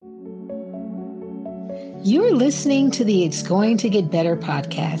You're listening to the It's Going to Get Better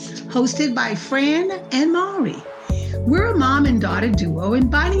podcast, hosted by Fran and Mari. We're a mom and daughter duo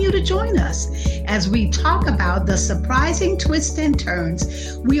inviting you to join us as we talk about the surprising twists and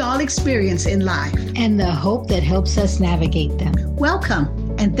turns we all experience in life and the hope that helps us navigate them.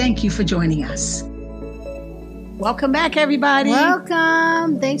 Welcome, and thank you for joining us. Welcome back, everybody.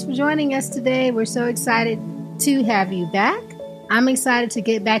 Welcome. Thanks for joining us today. We're so excited to have you back. I'm excited to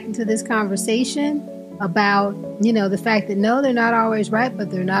get back into this conversation about, the fact that no, they're not always right, but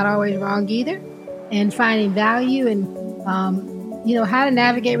they're not always wrong either. And finding value and, how to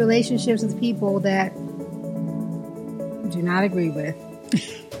navigate relationships with people that do not agree with.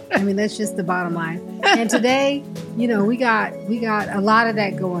 I mean, that's just the bottom line. And today, we got a lot of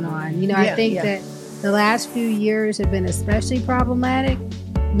that going on. I think that the last few years have been especially problematic.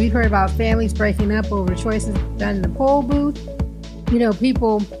 We've heard about families breaking up over choices done in the poll booth.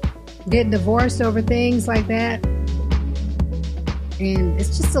 People getting divorced over things like that. And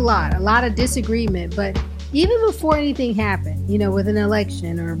it's just a lot of disagreement. But even before anything happened, with an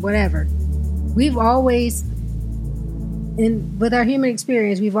election or whatever, we've always, with our human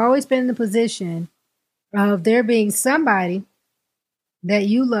experience, we've always been in the position of there being somebody that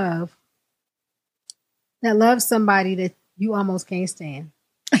you love that loves somebody that you almost can't stand.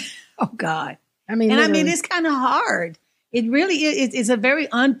 Oh, God. Literally. It's kind of hard. It really is. It's a very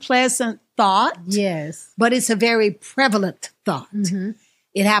unpleasant thought. Yes. But it's a very prevalent thought. Mm-hmm.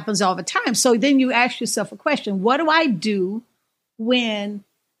 It happens all the time. So then you ask yourself a question. What do I do when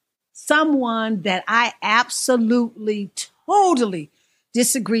someone that I absolutely, totally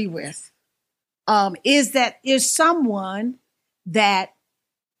disagree with is someone that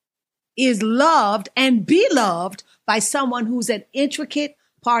is loved and beloved by someone who's an intricate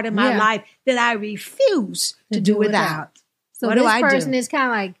part of my life that I refuse to do without? So what this person is kind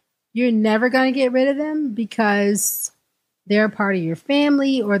of like, you're never going to get rid of them because they're a part of your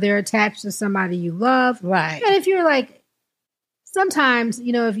family or they're attached to somebody you love. Right. And if you're like, sometimes,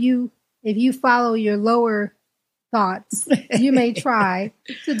 if you follow your lower thoughts, you may try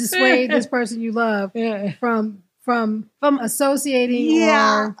to dissuade this person you love from associating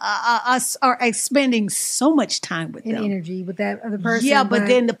or spending so much time with them. Energy with that other person. Yeah, but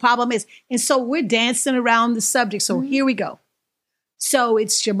then the problem is, and so we're dancing around the subject. So here we go. So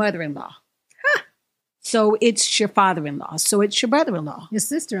it's your mother-in-law. So it's your father-in-law. So it's your brother-in-law. Your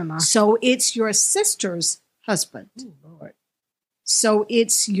sister-in-law. So it's your sister's husband. Ooh, Lord. So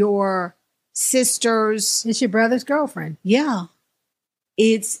it's your sister's. It's your brother's girlfriend. Yeah.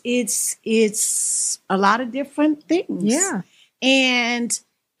 It's a lot of different things. Yeah. And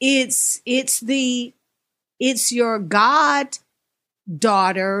it's your goddaughter's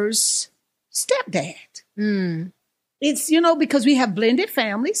stepdad. Mm. It's, because we have blended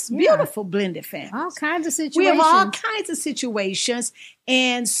families, beautiful blended families. All kinds of situations. We have all kinds of situations.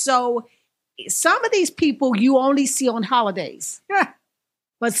 And so some of these people you only see on holidays.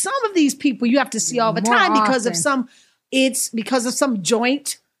 But some of these people you have to see all the time because of some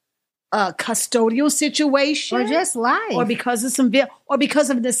joint custodial situation. Or just life. Or because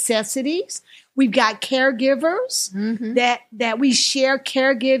of necessities. We've got caregivers that we share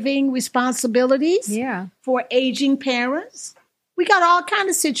caregiving responsibilities for aging parents. We got all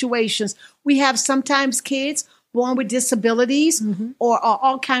kinds of situations. We have sometimes kids born with disabilities or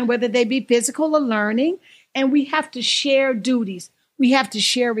all kinds, whether they be physical or learning, and we have to share duties. We have to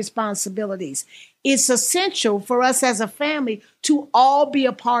share responsibilities. It's essential for us as a family to all be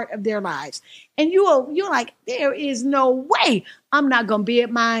a part of their lives. And you're like, there is no way I'm not going to be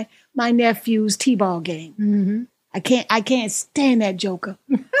at my nephew's T-ball game. Mm-hmm. I can't stand that joker,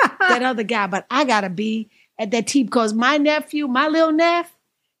 that other guy, but I got to be at that team because my nephew, my little nephew,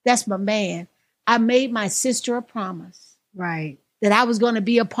 that's my man. I made my sister a promise. Right. That I was going to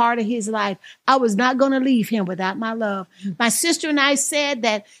be a part of his life. I was not going to leave him without my love. My sister and I said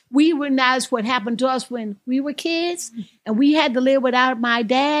that we recognized what happened to us when we were kids and we had to live without my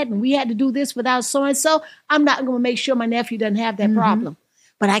dad and we had to do this without so-and-so. I'm not going to make sure my nephew doesn't have that problem.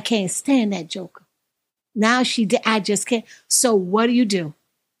 But I can't stand that joker. Now she did. I just can't. So what do you do?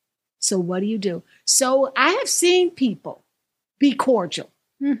 So I have seen people be cordial.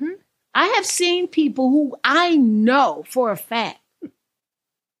 Mm-hmm. I have seen people who I know for a fact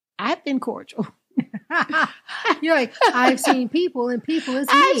I've been cordial. You're like, I've seen people and people is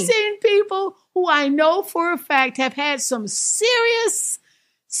me. I've seen people who I know for a fact have had some serious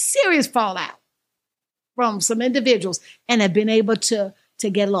fallout from some individuals and have been able to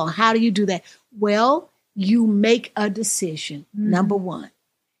get along. How do you do that? Well, you make a decision, number one.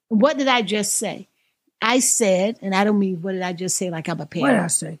 What did I just say? I said, and I don't mean what did I just say like I'm a parent. What did I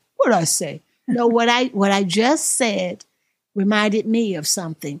say? What did I say? No, what I just said reminded me of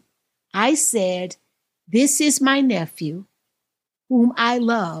something. I said, this is my nephew whom I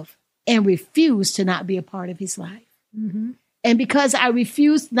love and refuse to not be a part of his life. Mm-hmm. And because I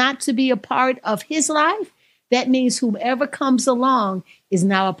refuse not to be a part of his life, that means whomever comes along is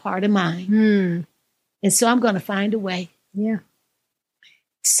now a part of mine. Mm. And so I'm going to find a way. Yeah.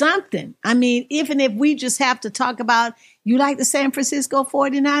 Something. I mean, even if we just have to talk about, you like the San Francisco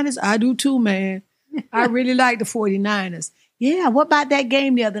 49ers? I do too, man. I really like the 49ers. Yeah, what about that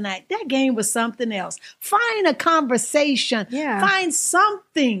game the other night? That game was something else. Find a conversation. Yeah. Find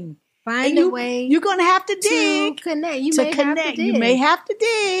something. Find a way. You're going to have to dig. To connect. You may have to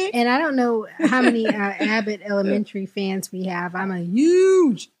dig. And I don't know how many Abbott Elementary fans we have. I'm a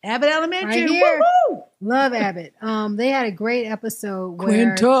huge Abbott Elementary. Right here. Woo-hoo! Love Abbott. They had a great episode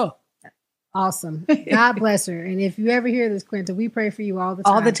where... Quinta. Awesome. God bless her. And if you ever hear this, Quinta, we pray for you all the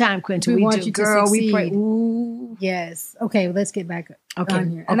time. All the time, Quinta. We want you girl, to succeed. We pray. Ooh. Yes. Okay, let's get back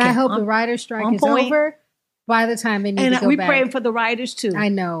on here. And okay. I hope the writer's strike is over by the time they need to go back. And we praying for the writers too. I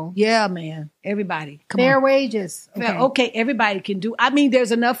know. Yeah, man. Everybody. Come Fair on. wages. Okay, everybody can do. I mean,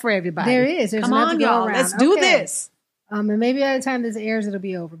 there's enough for everybody. There is. There's Come enough on, to go y'all. around. Let's do this. And maybe by the time this airs, it'll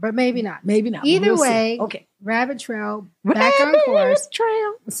be over. But maybe not. Maybe not. Either way, okay. Rabbit Trail, back on course.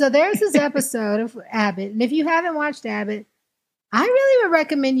 Trail. So there's this episode of Abbott. And if you haven't watched Abbott, I really would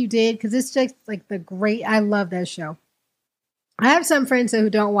recommend you did, because it's just like I love that show. I have some friends who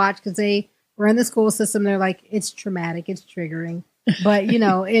don't watch because they were in the school system. They're like, it's traumatic, it's triggering. But,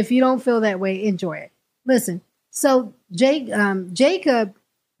 if you don't feel that way, enjoy it. Listen, so Jacob,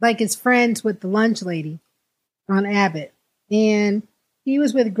 is friends with the lunch lady on Abbott. And he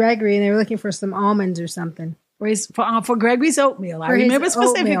was with Gregory, and they were looking for some almonds or something. For Gregory's oatmeal. I remember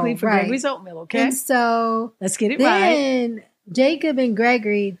specifically for Gregory's oatmeal, okay? And so... let's get it right. Then Jacob and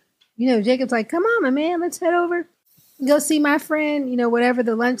Gregory, Jacob's like, come on, my man, let's head over. Go see my friend, whatever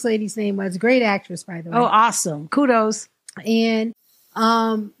the lunch lady's name was. Great actress, by the way. Oh, awesome. Kudos. And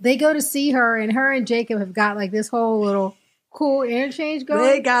they go to see her, and her and Jacob have got this whole little cool interchange going.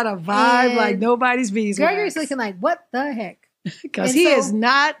 They got a vibe like nobody's beeswax. Gregory's looking like, what the heck? Because he is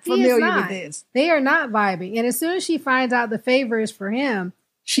not familiar with this. They are not vibing. And as soon as she finds out the favor is for him,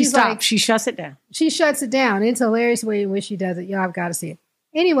 she stops. She shuts it down. She shuts it down. It's hilarious the way in which she does it. Y'all have got to see it.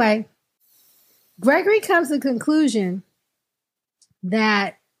 Anyway, Gregory comes to the conclusion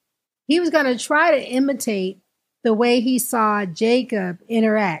that he was going to try to imitate the way he saw Jacob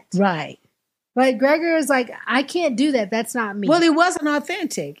interact. Right. But Gregory was like, I can't do that. That's not me. Well, it wasn't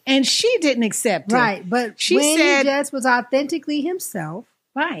authentic. And she didn't accept it. Right. But he just was authentically himself.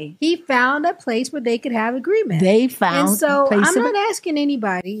 Right. He found a place where they could have agreement. They found and so a place I'm not asking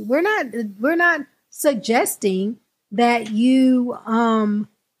anybody. We're not suggesting that you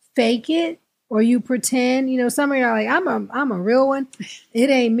fake it or you pretend. Some of you are like, I'm a real one. It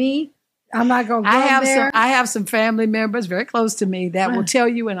ain't me. I'm not gonna go there. I have some family members very close to me that will tell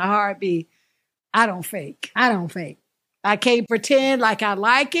you in a heartbeat, I don't fake. I can't pretend like I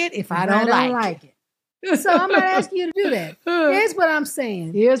like it if I don't like it. So I'm not asking you to do that. Here's what I'm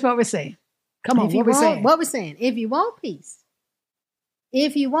saying. Here's what we're saying. Come on, what we're saying. If you want peace,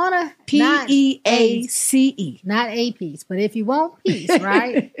 if you want to PEACE, not a peace, but if you want peace,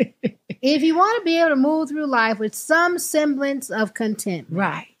 right? If you want to be able to move through life with some semblance of contentment,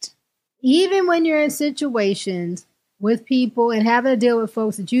 right? Even when you're in situations with people and having to deal with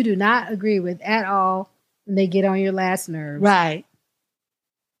folks that you do not agree with at all, and they get on your last nerves. Right.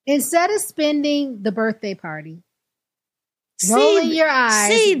 Instead of spending the birthday party, rolling your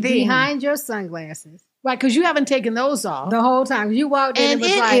eyes behind your sunglasses. Right, because you haven't taken those off. The whole time. You walked in and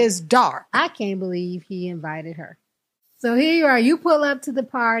it is dark. I can't believe he invited her. So here you are. You pull up to the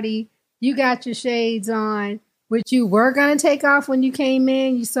party. You got your shades on, which you were going to take off when you came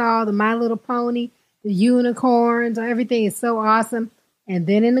in. You saw the My Little Pony, the unicorns, everything is so awesome. And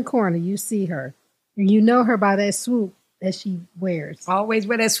then in the corner, you see her. And you know her by that swoop that she wears. Always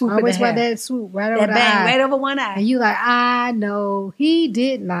wear that swoop. Always wear that swoop right over the eye. Right over one eye. And you like, I know he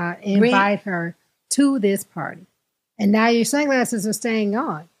did not invite her to this party. And now your sunglasses are staying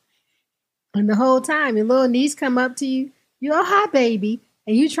on. And the whole time, your little niece come up to you. You, oh, hi, baby.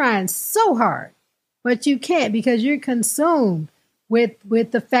 And you trying so hard. But you can't because you're consumed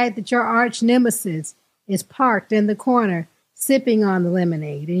with the fact that your arch nemesis is parked in the corner sipping on the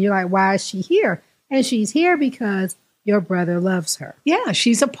lemonade. And you're like, why is she here? And she's here because your brother loves her. Yeah,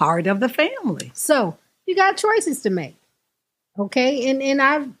 she's a part of the family. So you got choices to make. Okay? And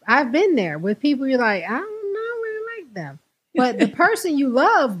I've been there with people you're like, I don't really like them. But the person you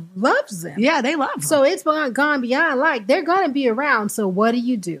love loves them. Yeah, they love them. So it's gone beyond they're going to be around. So what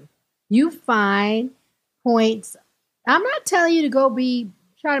do? You find points. I'm not telling you to go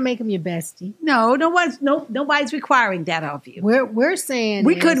try to make them your bestie. No, nobody's requiring that of you. We're saying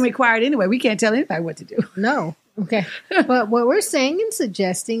we couldn't require it anyway. We can't tell anybody what to do. No. Okay. But what we're saying and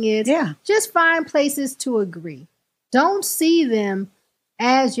suggesting is just find places to agree. Don't see them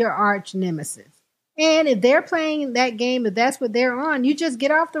as your arch nemesis. And if they're playing that game, if that's what they're on, you just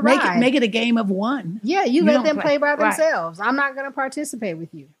get off the ride. Make it a game of one. Yeah, you let them play by themselves. I'm not going to participate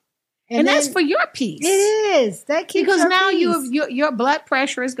with you. And that's for your peace. It is. That keeps because your now peace. your blood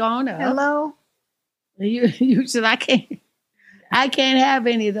pressure has gone up. Hello. You said I can't have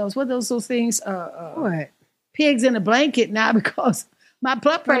any of those. What are those things? What? Pigs in a blanket now because my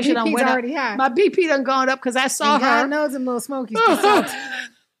blood pressure done went already up. High. My BP done gone up because I saw her. God knows them little smokies.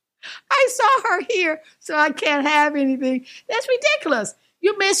 I saw her here, so I can't have anything. That's ridiculous.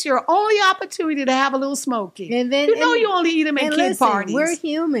 You miss your only opportunity to have a little smoky. And then you only eat them at kid parties. We're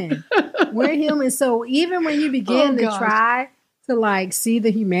human. We're human. So even when you begin to try to see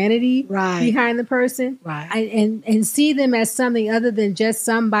the humanity behind the person, and see them as something other than just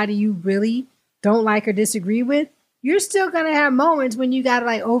somebody you really don't like or disagree with, you're still going to have moments when you got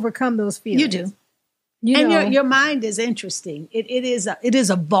to overcome those feelings. You do. Your mind is interesting. It is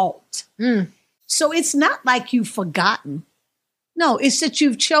a vault. So it's not like you've forgotten. No, it's that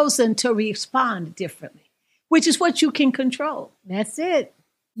you've chosen to respond differently, which is what you can control. That's it.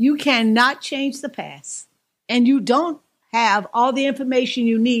 You cannot change the past, and you don't have all the information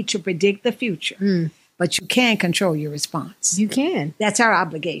you need to predict the future. But you can control your response. You can. That's our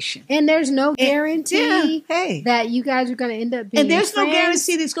obligation. And there's no guarantee that you guys are going to end up being And there's friends. no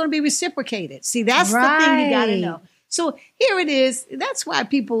guarantee that it's going to be reciprocated. See, that's the thing you got to know. So here it is. That's why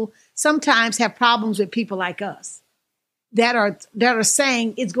people sometimes have problems with people like us that are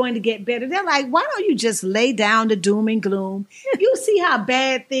saying it's going to get better. They're like, why don't you just lay down the doom and gloom? You see how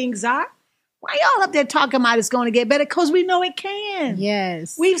bad things are. Why y'all up there talking about it's going to get better? Because we know it can.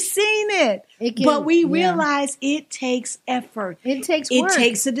 Yes. We've seen it. But we realize it takes effort. It takes work. It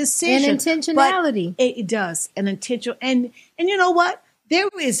takes a decision. And intentionality. It does. An intentional. And you know what? There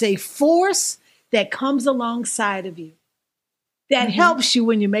is a force that comes alongside of you that helps you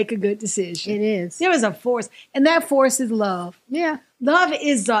when you make a good decision. It is. There is a force. And that force is love. Yeah. Love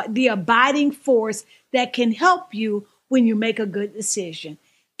is the abiding force that can help you when you make a good decision.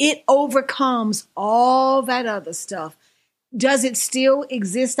 It overcomes all that other stuff. Does it still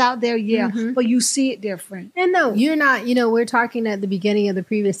exist out there? Yeah. But you see it different. And no, you're not, we're talking at the beginning of the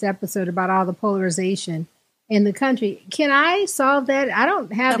previous episode about all the polarization in the country. Can I solve that? I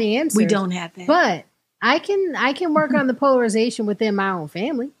don't have the answer. We don't have that. But I can work on the polarization within my own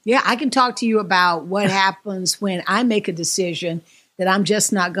family. Yeah, I can talk to you about what happens when I make a decision that I'm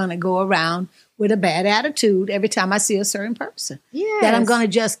just not going to go around with a bad attitude every time I see a certain person. Yes. That I'm going to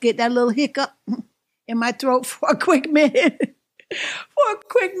just get that little hiccup in my throat for a quick minute.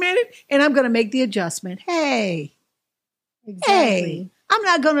 And I'm going to make the adjustment. Hey. Exactly. I'm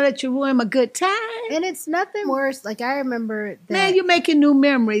not going to let you ruin my good time. And it's nothing worse. Like, I remember that. Man, you're making new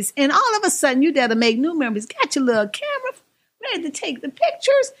memories. And all of a sudden, you got to make new memories. Got your little camera ready to take the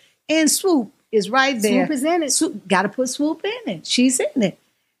pictures. And Swoop is right there. Swoop is in it. Got to put Swoop in it. She's in it.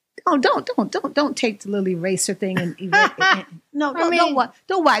 Don't take the little eraser thing and erase it.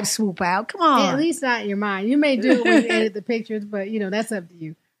 Don't wipe Swoop out. Come on. At least not in your mind. You may do it when you edit the pictures, but that's up to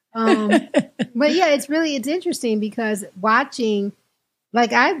you. But yeah, it's interesting because watching,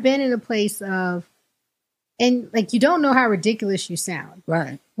 I've been in a place of, and you don't know how ridiculous you sound.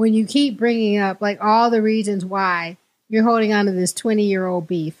 Right. When you keep bringing up all the reasons why you're holding on to this 20-year-old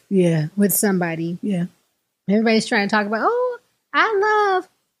beef. Yeah. With somebody. Yeah. Everybody's trying to talk about, I love,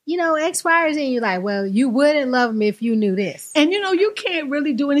 X, Y, or Z. And you're like, well, you wouldn't love them if you knew this. And, you can't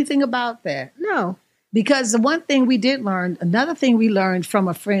really do anything about that. No. Because the one thing we did learn, another thing we learned from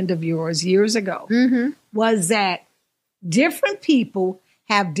a friend of yours years ago was that different people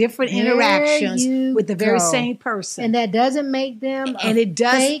have different interactions with the very same person. And that doesn't make them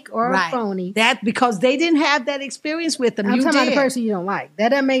fake or a phony. That because they didn't have that experience with them. I'm talking about the person you don't like. That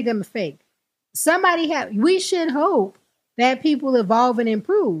doesn't make them a fake. We should hope that people evolve and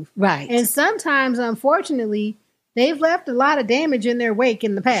improve. Right. And sometimes, unfortunately, they've left a lot of damage in their wake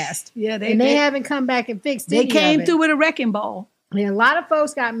in the past. Yeah, they haven't come back and fixed it. They came through with a wrecking ball. And a lot of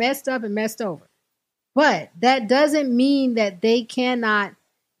folks got messed up and messed over. But that doesn't mean that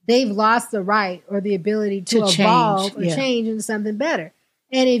they've lost the right or the ability to evolve or change into something better.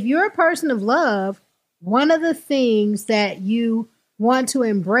 And if you're a person of love, one of the things that you want to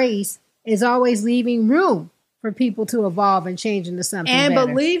embrace is always leaving room for people to evolve and change into something better. And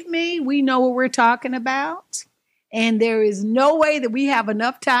believe me, we know what we're talking about. And there is no way that we have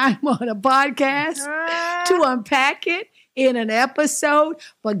enough time on a podcast to unpack it in an episode.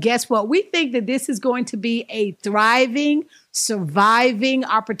 But guess what? We think that this is going to be a thriving, surviving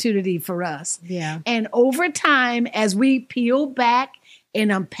opportunity for us. Yeah. And over time, as we peel back and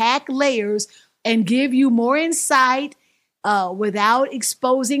unpack layers and give you more insight without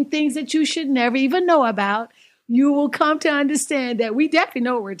exposing things that you should never even know about, you will come to understand that we definitely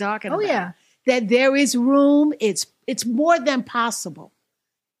know what we're talking about. Yeah. That there is room. It's more than possible.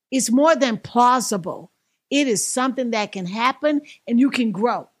 It's more than plausible. It is something that can happen, and you can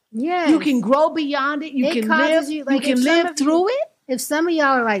grow. Yeah, you can grow beyond it. You can live. You can live through it. If some of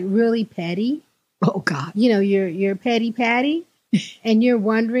y'all are like really petty, oh God, you know you're petty Patty, and you're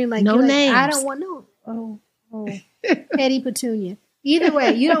wondering like no names. I don't want no. Oh, petty Petunia. Either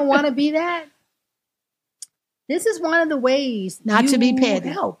way, you don't want to be that. This is one of the ways not to be petty.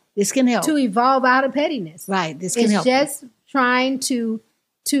 Help. This can help to evolve out of pettiness. Right. This can help. It's just trying to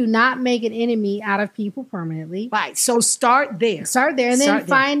not make an enemy out of people permanently. Right. So start there. And then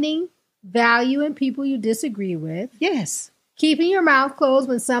finding value in people you disagree with. Yes. Keeping your mouth closed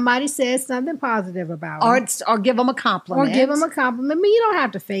when somebody says something positive about them. Or give them a compliment. I mean, you don't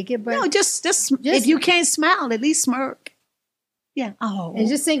have to fake it, but no, just if you can't smile, at least smirk. Yeah. Oh. And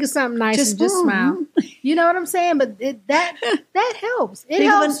just think of something nice and just smile. You know what I'm saying? But that helps. It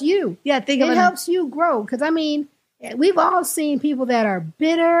helps you. Yeah. It helps you grow. Because I mean, we've all seen people that are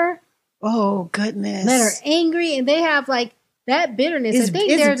bitter. Oh goodness. That are angry, and they have like that bitterness. I think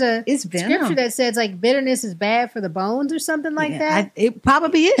there's a scripture that says like bitterness is bad for the bones or something like that. It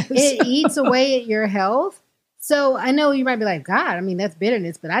probably is. It eats away at your health. So I know you might be like, God, I mean, that's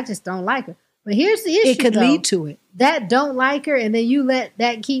bitterness, but I just don't like it. But here's the issue. It could lead to it. That don't like her, and then you let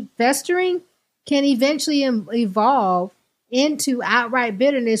that keep festering, can eventually evolve into outright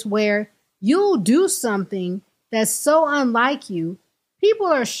bitterness where you'll do something that's so unlike you. People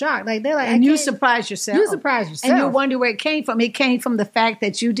are shocked. Like they're like, and you surprise yourself. You surprise yourself. And you wonder where it came from. It came from the fact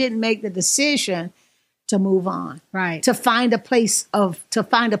that you didn't make the decision to move on. Right. To find a place of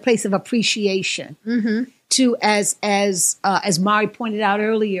appreciation. Mm-hmm. To as Mari pointed out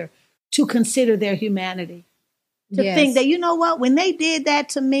earlier, to consider their humanity. To think that, you know what, when they did that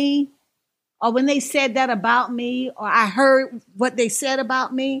to me, or when they said that about me, or I heard what they said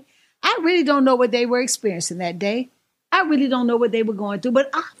about me, I really don't know what they were experiencing that day. I really don't know what they were going through. But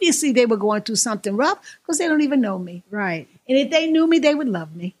obviously they were going through something rough because they don't even know me. Right. And if they knew me, they would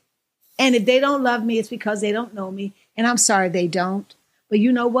love me. And if they don't love me, it's because they don't know me. And I'm sorry they don't. But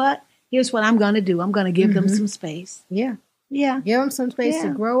you know what? Here's what I'm going to do. I'm going to give them some space. Yeah. Yeah. Give them some space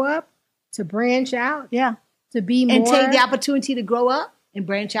to grow up, to branch out. Yeah. To be more. And take the opportunity to grow up and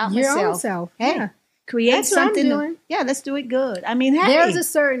branch out your myself. Own self. Hey, yeah. Create That's something. What I'm doing. Yeah, let's do it good. I mean, hey. There's a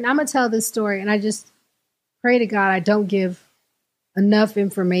certain, I'm going to tell this story, and I just pray to God I don't give enough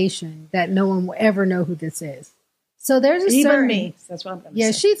information that no one will ever know who this is. So there's a certain. Even me. That's what I'm going to say.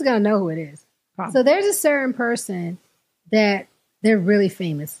 Yeah, she's going to know who it is. Probably. So there's a certain person that they're really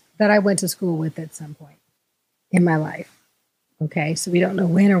famous that I went to school with at some point in my life. Okay, so we don't know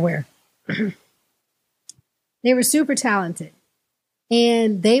when or where. They were super talented,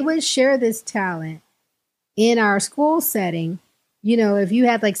 and they would share this talent in our school setting. You know, if you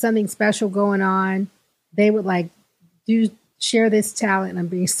had like something special going on, they would like share this talent. And I'm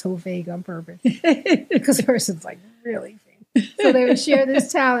being so vague on purpose because the person's like really famous. So they would share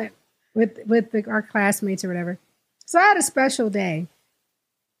this talent with our classmates or whatever. So I had a special day,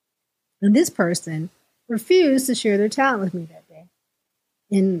 and this person refused to share their talent with me that day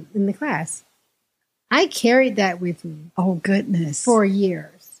in the class. I carried that with me. Oh, goodness. For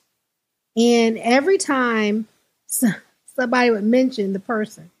years. And every time somebody would mention the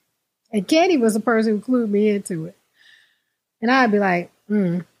person, and Candy was the person who clued me into it. And I'd be like,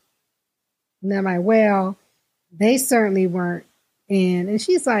 And I'm like, well, they certainly weren't. And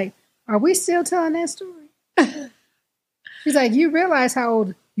she's like, are we still telling that story? She's like, you realize how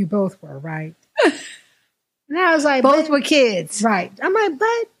old you both were, right? And I was like, both were kids. Right. I'm like,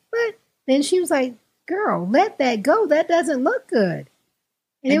 but. Then she was like, girl, let that go. That doesn't look good.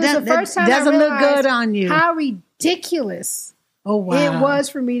 And it was the first time doesn't look good on you. How ridiculous it was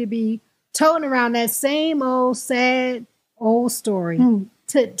for me to be toting around that same old sad old story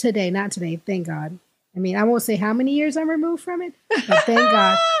today. Not today, thank God. I mean, I won't say how many years I'm removed from it, but thank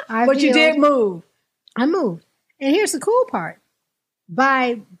God. But you did move. I moved. And here's the cool part.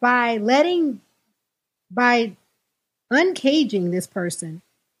 By uncaging this person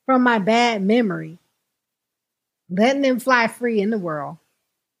from my bad memory, letting them fly free in the world,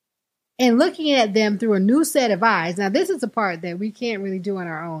 and looking at them through a new set of eyes. Now, this is the part that we can't really do on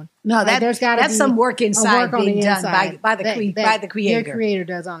our own. No, that's some work inside being done by the creator. Your creator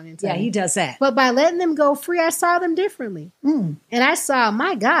does on the inside. Yeah, he does that. But by letting them go free, I saw them differently. And I saw,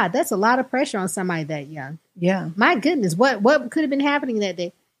 my God, that's a lot of pressure on somebody that young. Yeah. My goodness, what could have been happening that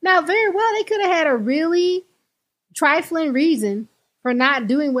day? Now, very well, they could have had a really trifling reason for not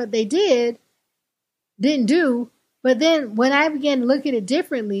doing what they didn't do. But then when I began to look at it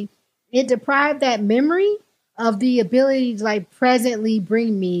differently, it deprived that memory of the ability to like presently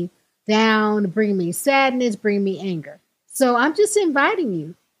bring me down, bring me sadness, bring me anger. So I'm just inviting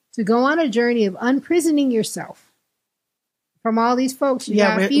you to go on a journey of unprisoning yourself from all these folks.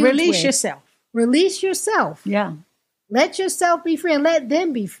 Release yourself. Release yourself. Yeah. Let yourself be free and let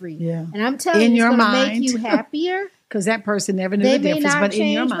them be free. Yeah. And I'm telling you, it's going to make you happier. Because that person never knew the difference, but in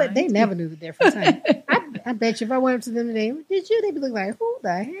your mind. But they never knew the difference. I bet you if I went up to them today, did you? They'd be looking like, who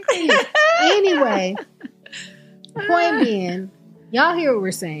the heck are you? Anyway, point being, y'all hear what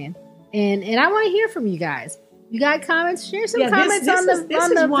we're saying. And I want to hear from you guys. You got comments? Share some comments on the video.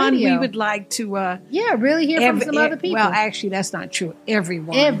 This is one we would like to really hear from some other people. Well, actually, that's not true.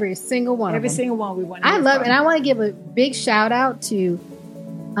 Everyone. Every single one. Every single one we want to hear I love from. it. And I want to give a big shout out to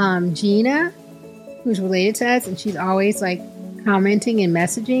Gina, who's related to us, and she's always like commenting and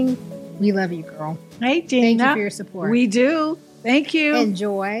messaging. We love you, girl. Hey, Gina. Thank you for your support. We do. Thank you. And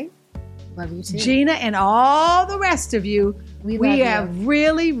Joy. Love you too. Gina and all the rest of you. We have you.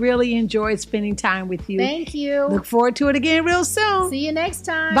 really, really enjoyed spending time with you. Thank you. Look forward to it again real soon. See you next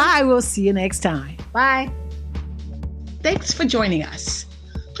time. Bye. We'll see you next time. Bye. Thanks for joining us.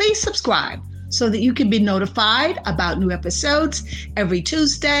 Please subscribe so that you can be notified about new episodes every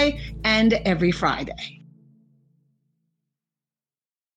Tuesday and every Friday.